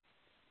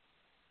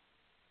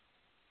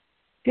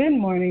Good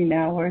morning,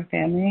 now we're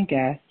family and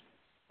guests.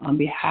 On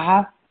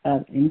behalf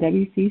of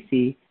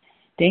NWCC,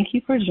 thank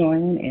you for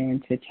joining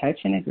in to touch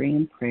and agree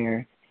in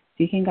prayer,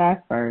 seeking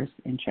God first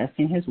and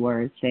trusting His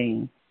word,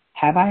 saying,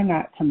 "Have I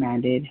not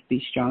commanded, be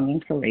strong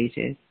and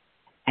courageous,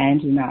 and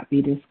do not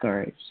be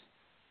discouraged."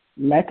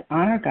 Let's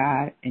honor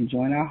God and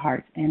join our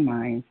hearts and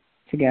minds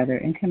together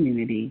in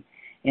community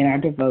in our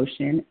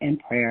devotion and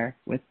prayer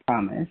with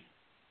promise.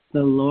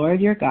 The Lord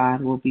your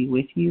God will be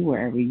with you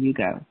wherever you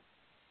go.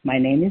 My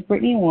name is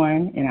Brittany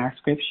Warren, and our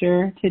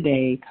scripture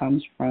today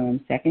comes from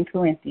 2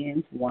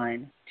 Corinthians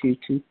 1, 2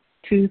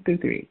 through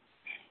 3.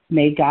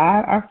 May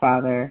God our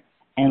Father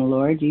and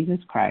Lord Jesus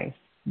Christ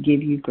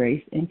give you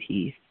grace and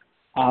peace.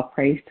 All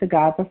praise to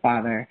God the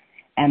Father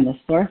and the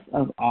source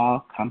of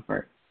all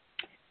comfort.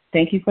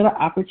 Thank you for the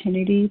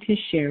opportunity to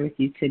share with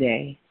you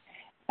today.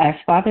 As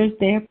Father's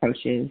Day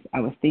approaches,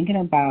 I was thinking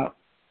about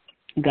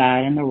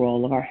God and the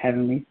role of our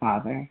Heavenly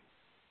Father.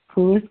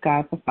 Who is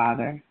God the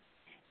Father?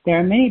 There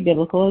are many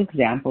biblical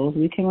examples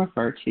we can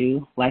refer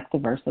to, like the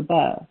verse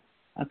above.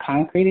 A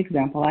concrete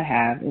example I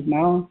have is my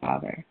own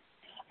father.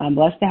 I'm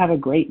blessed to have a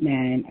great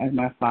man as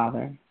my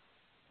father.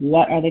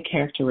 What are the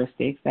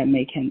characteristics that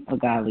make him a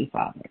godly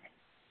father?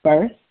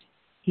 First,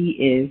 he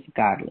is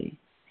godly.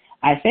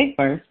 I say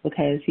first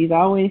because he's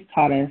always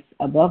taught us,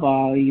 above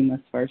all, you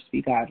must first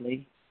be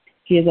godly.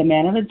 He is a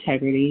man of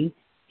integrity.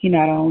 He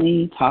not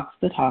only talks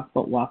the talk,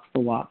 but walks the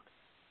walk.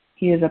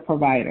 He is a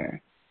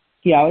provider.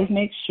 He always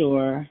makes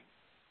sure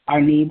our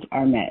needs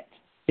are met,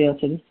 still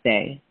to this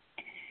day.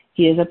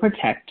 He is a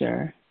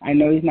protector. I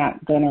know he's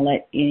not going to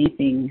let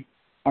anything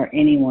or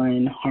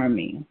anyone harm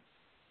me.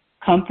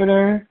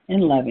 Comforter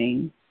and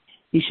loving.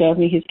 He shows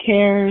me his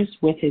cares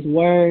with his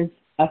words,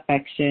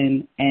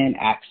 affection, and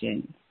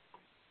actions.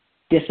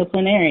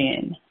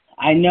 Disciplinarian.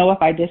 I know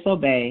if I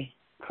disobey,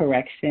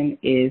 correction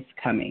is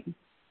coming.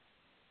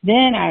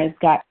 Then as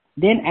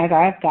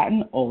I've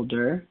gotten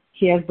older,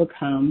 he has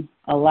become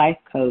a life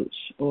coach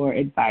or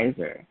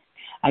advisor.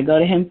 I go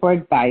to him for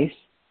advice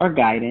or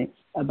guidance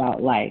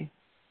about life.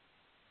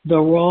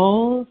 The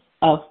roles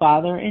of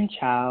father and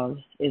child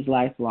is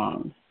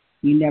lifelong.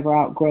 You never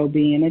outgrow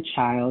being a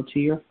child to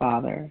your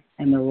father,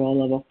 and the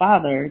role of a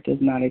father does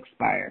not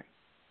expire.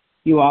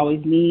 You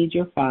always need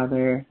your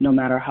father no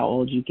matter how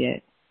old you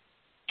get.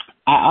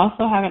 I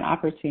also have an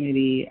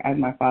opportunity as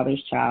my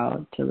father's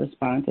child to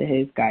respond to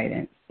his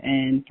guidance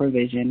and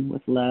provision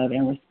with love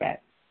and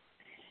respect.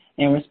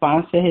 In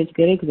response to his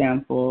good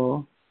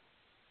example,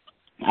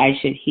 I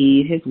should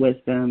heed his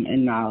wisdom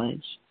and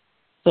knowledge.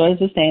 So it's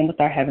the same with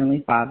our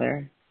Heavenly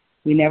Father.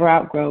 We never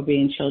outgrow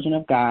being children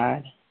of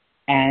God,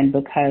 and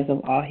because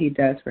of all he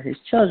does for his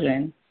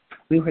children,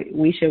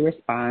 we should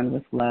respond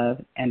with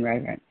love and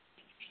reverence.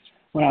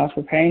 When I was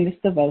preparing this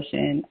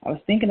devotion, I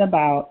was thinking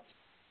about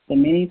the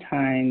many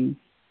times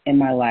in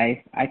my life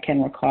I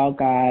can recall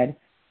God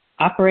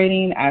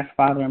operating as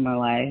Father in my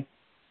life.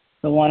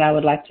 The one I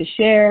would like to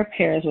share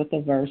pairs with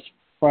the verse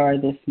for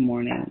this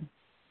morning.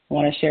 I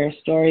want to share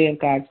a story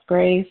of God's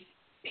grace,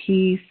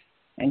 peace,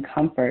 and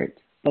comfort,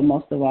 but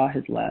most of all,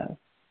 his love.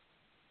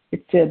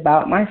 It's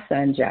about my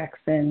son,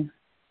 Jackson.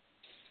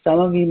 Some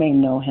of you may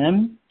know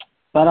him,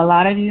 but a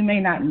lot of you may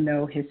not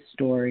know his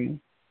story.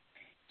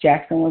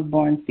 Jackson was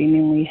born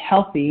seemingly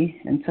healthy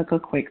and took a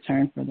quick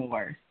turn for the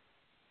worse.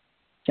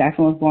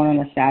 Jackson was born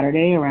on a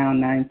Saturday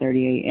around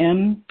 9:30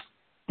 a.m.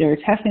 They were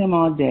testing him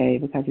all day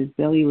because his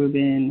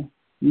bilirubin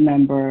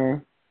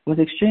number was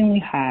extremely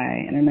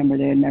high and a number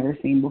they had never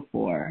seen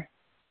before.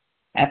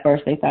 At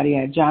first, they thought he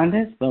had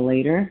jaundice, but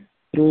later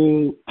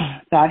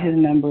thought his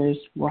numbers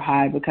were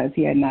high because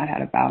he had not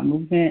had a bowel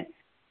movement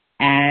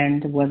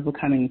and was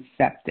becoming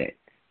septic.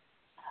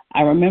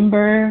 I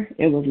remember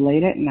it was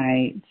late at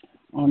night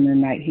on the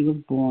night he was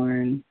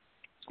born.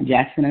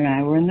 Jackson and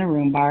I were in the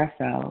room by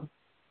ourselves.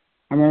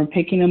 I remember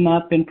picking him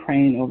up and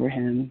praying over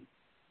him.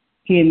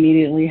 He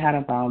immediately had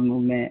a bowel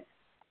movement.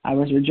 I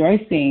was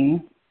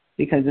rejoicing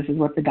because this is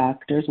what the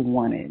doctors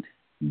wanted,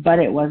 but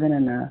it wasn't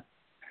enough.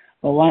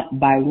 But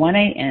by 1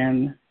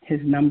 a.m., his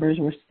numbers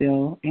were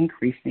still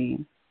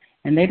increasing,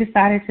 and they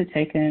decided to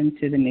take him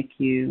to the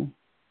NICU.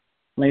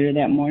 Later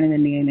that morning, the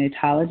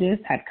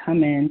neonatologist had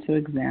come in to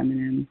examine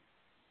him.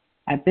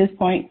 At this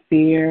point,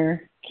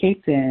 fear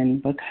kicked in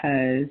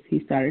because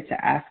he started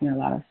to ask me a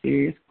lot of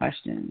serious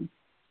questions.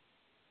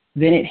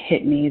 Then it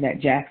hit me that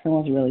Jackson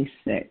was really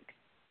sick.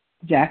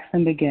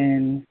 Jackson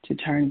began to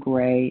turn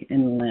gray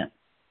and limp.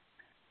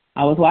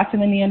 I was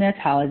watching the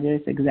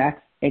neonatologist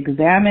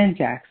examine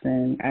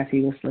Jackson as he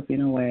was slipping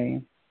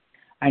away.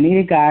 I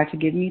needed God to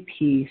give me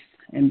peace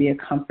and be a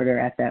comforter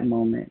at that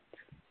moment.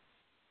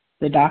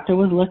 The doctor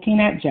was looking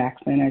at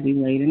Jackson as he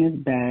laid in his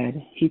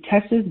bed. He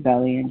touched his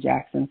belly and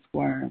Jackson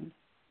squirmed.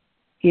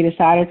 He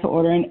decided to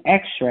order an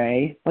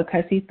x-ray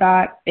because he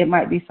thought it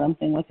might be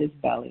something with his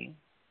belly.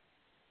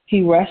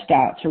 He rushed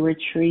out to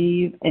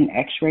retrieve an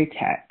x-ray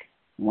tech.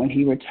 When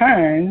he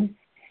returned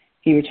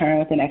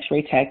with an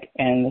x-ray tech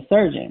and the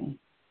surgeon.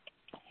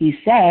 He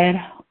said,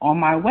 "On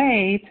my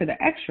way to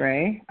the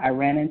x-ray, I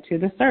ran into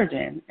the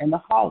surgeon in the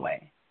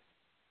hallway.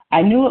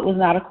 I knew it was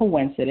not a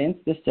coincidence.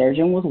 The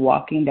surgeon was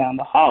walking down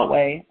the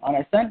hallway on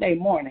a Sunday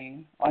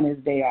morning on his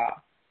day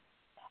off.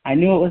 I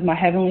knew it was my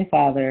Heavenly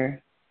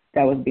Father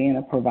that was being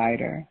a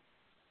provider.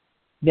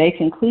 They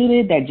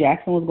concluded that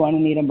Jackson was going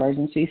to need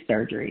emergency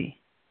surgery.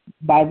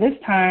 By this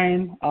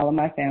time, all of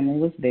my family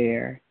was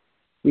there.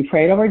 We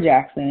prayed over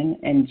Jackson,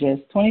 and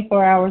just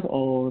 24 hours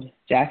old,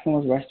 Jackson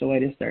was rushed away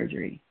to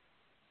surgery.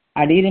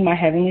 I needed my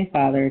Heavenly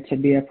Father to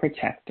be a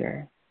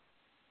protector.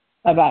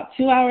 About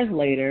 2 hours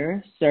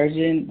later,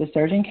 the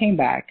surgeon came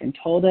back and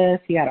told us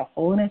he had a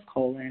hole in his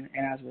colon,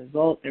 and as a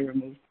result, they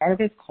removed part of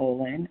his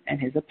colon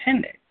and his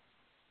appendix.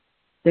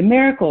 The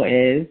miracle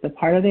is the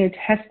part of the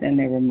intestine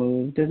they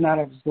removed does not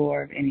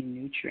absorb any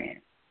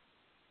nutrients.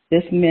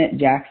 This meant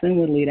Jackson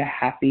would lead a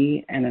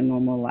happy and a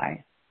normal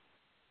life.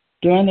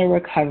 During the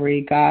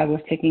recovery, God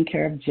was taking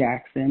care of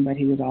Jackson, but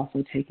he was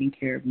also taking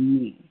care of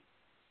me.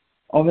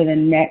 Over the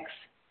next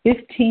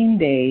 15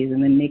 days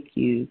in the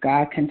NICU,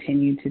 God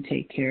continued to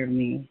take care of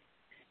me.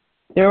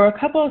 There were a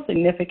couple of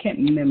significant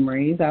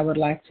memories I would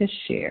like to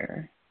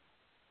share.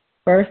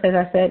 First, as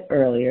I said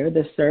earlier,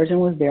 the surgeon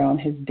was there on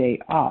his day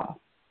off.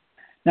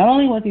 Not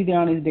only was he there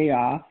on his day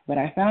off, but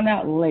I found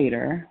out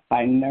later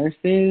by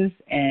nurses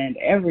and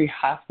every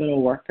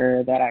hospital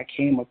worker that I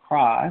came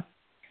across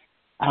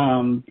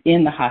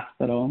in the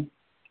hospital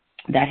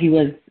that he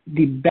was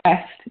the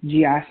best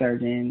GI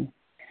surgeon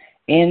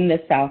in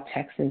the South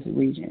Texas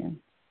region.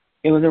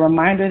 It was a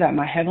reminder that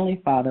my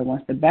Heavenly Father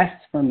wants the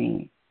best for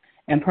me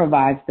and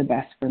provides the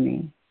best for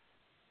me.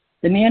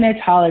 The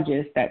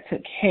neonatologist that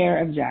took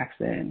care of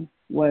Jackson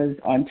was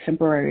on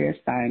temporary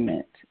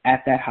assignment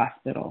at that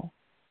hospital.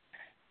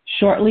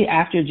 Shortly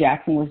after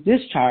Jackson was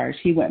discharged,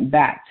 he went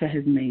back to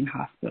his main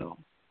hospital.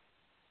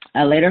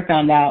 I later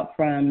found out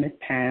from Miss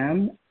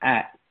Pam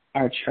at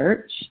our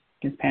church,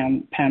 Miss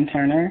Pam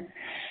Turner,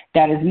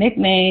 that his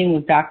nickname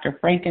was Dr.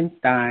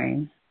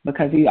 Frankenstein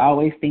because he's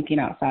always thinking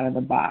outside of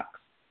the box.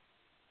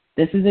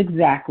 This is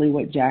exactly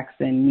what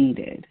Jackson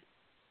needed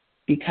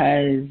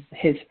because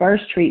his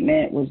first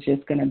treatment was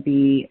just going to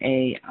be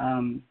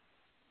an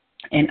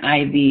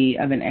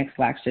IV of an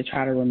X-Lax to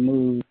try to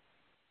remove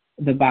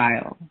the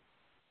bile.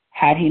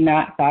 Had he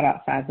not thought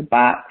outside the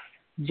box,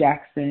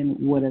 Jackson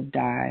would have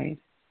died.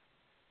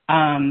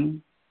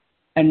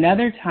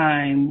 Another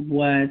time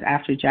was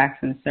after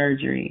Jackson's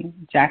surgery.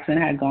 Jackson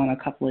had gone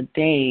a couple of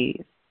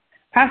days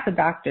past the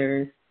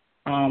doctor's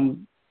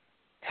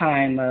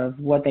time of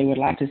what they would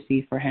like to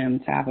see for him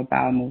to have a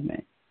bowel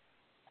movement.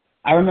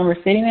 I remember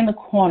sitting in the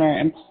corner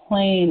and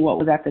playing what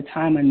was at the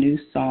time a new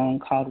song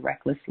called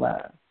Reckless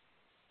Love.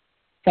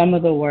 Some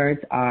of the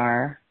words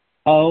are,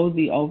 "Oh,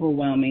 the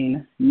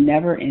overwhelming,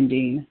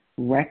 never-ending,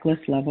 reckless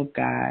love of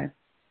God.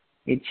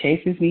 It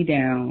chases me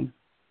down,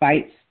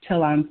 fights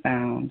till I'm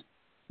found,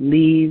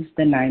 leaves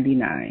the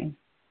 99.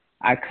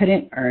 I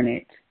couldn't earn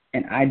it,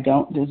 and I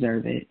don't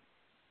deserve it.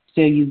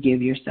 Still you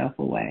give yourself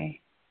away."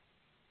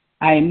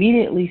 I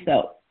immediately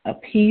felt a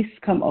peace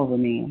come over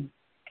me.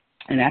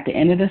 And at the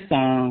end of the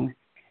song,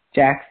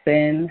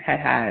 Jackson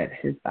had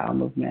his bowel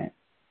movement.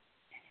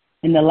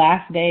 In the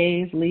last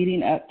days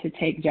leading up to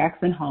take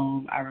Jackson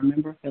home, I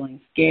remember feeling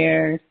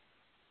scared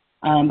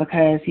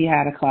because he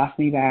had a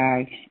colostomy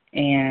bag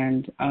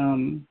and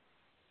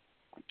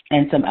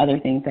some other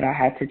things that I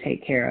had to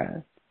take care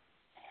of.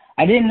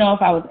 I didn't know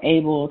if I was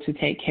able to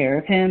take care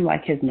of him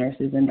like his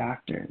nurses and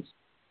doctors.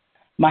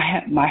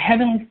 My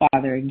Heavenly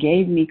Father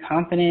gave me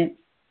confidence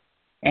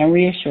and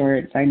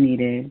reassurance I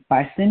needed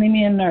by sending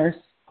me a nurse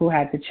who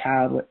had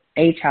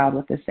a child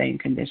with the same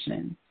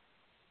condition.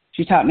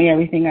 She taught me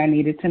everything I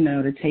needed to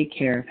know to take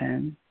care of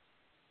him.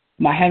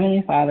 My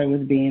Heavenly Father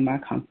was being my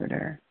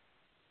comforter.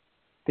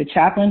 The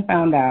chaplain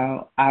found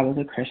out I was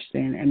a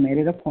Christian and made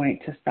it a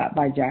point to stop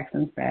by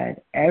Jackson's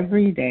bed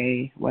every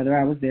day, whether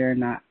I was there or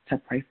not, to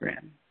pray for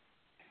him.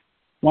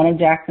 One of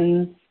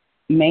Jackson's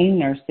main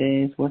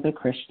nurses was a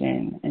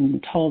Christian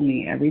and told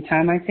me every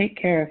time I take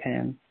care of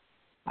him,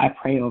 I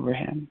pray over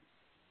him.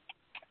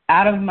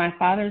 Out of my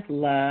Father's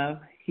love,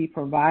 he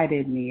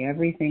provided me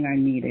everything I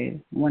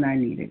needed when I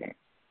needed it.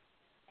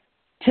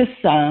 To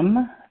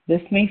some,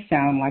 this may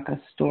sound like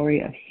a story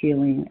of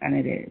healing, and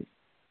it is.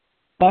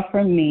 But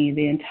for me,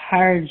 the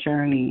entire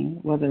journey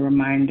was a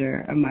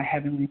reminder of my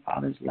Heavenly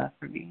Father's love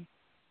for me,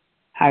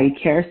 how he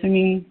cares for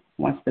me,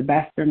 wants the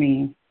best for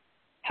me,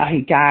 how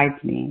he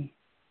guides me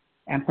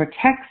and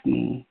protects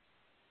me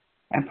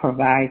and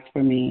provides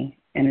for me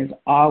and is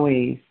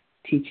always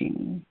teaching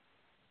me.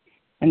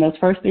 In those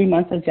first 3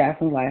 months of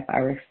Jackson's life,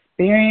 I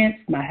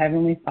experienced my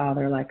Heavenly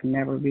Father like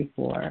never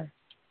before.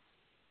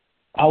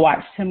 I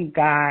watched him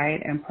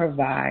guide and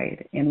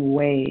provide in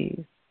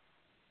ways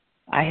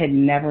I had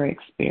never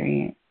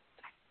experienced.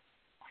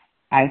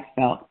 I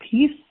felt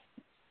peace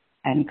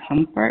and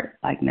comfort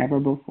like never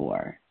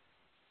before.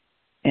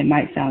 It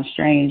might sound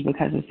strange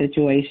because of the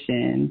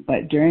situation,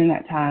 but during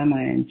that time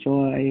I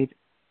enjoyed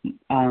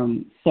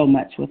so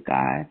much with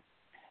God,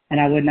 and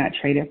I would not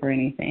trade it for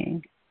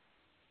anything.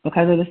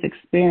 Because of this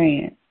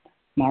experience,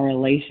 my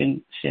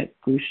relationship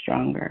grew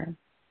stronger.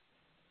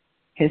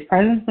 His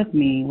presence with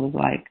me was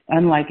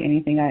unlike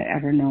anything I'd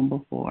ever known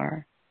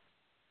before.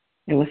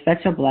 It was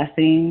such a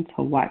blessing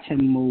to watch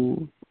him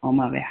move on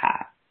my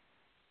behalf.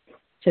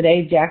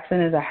 Today,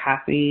 Jackson is a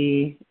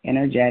happy,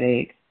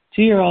 energetic,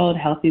 2-year-old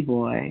healthy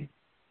boy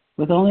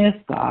with only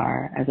a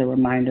scar as a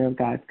reminder of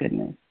God's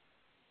goodness.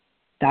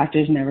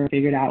 Doctors never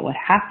figured out what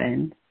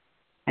happened,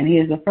 and he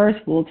is the first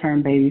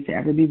full-term baby to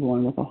ever be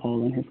born with a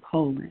hole in his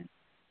colon.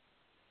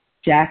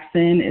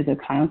 Jackson is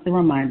a constant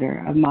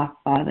reminder of my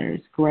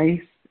Father's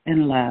grace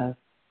and love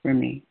for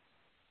me.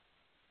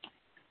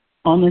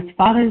 On this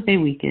Father's Day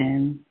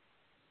weekend,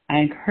 I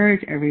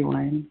encourage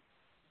everyone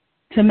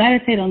to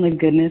meditate on the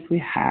goodness we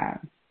have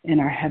in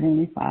our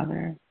Heavenly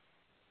Father.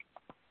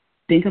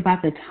 Think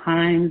about the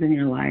times in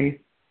your life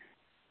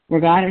where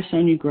God has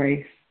shown you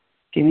grace,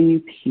 given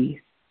you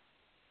peace,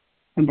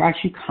 and brought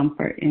you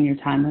comfort in your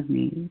time of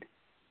need.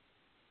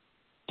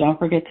 Don't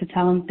forget to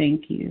tell him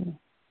thank you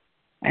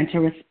and to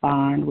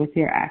respond with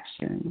your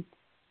actions.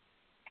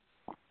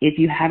 If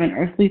you have an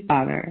earthly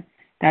father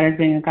that is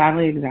being a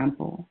godly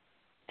example,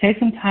 take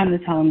some time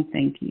to tell him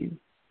thank you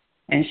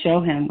and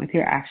show him with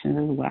your actions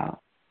as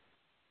well.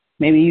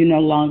 Maybe you no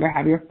longer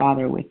have your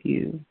father with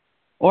you,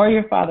 or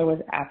your father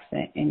was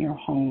absent in your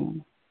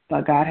home,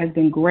 but God has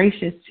been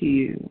gracious to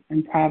you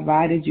and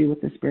provided you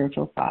with a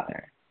spiritual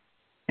father.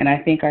 And I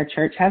think our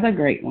church has a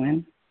great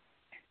one.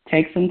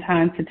 Take some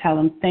time to tell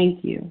him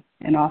thank you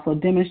and also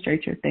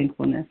demonstrate your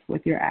thankfulness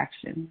with your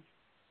actions.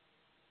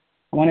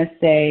 I want to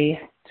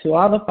say to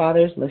all the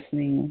fathers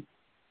listening,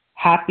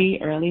 happy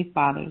early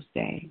Father's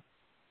Day.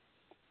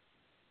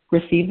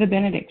 Receive the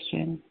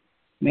benediction.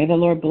 May the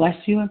Lord bless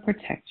you and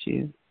protect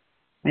you.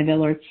 May the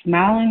Lord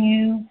smile on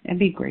you and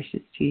be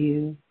gracious to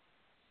you.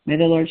 May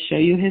the Lord show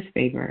you his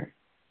favor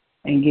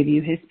and give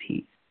you his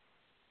peace.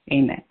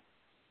 Amen.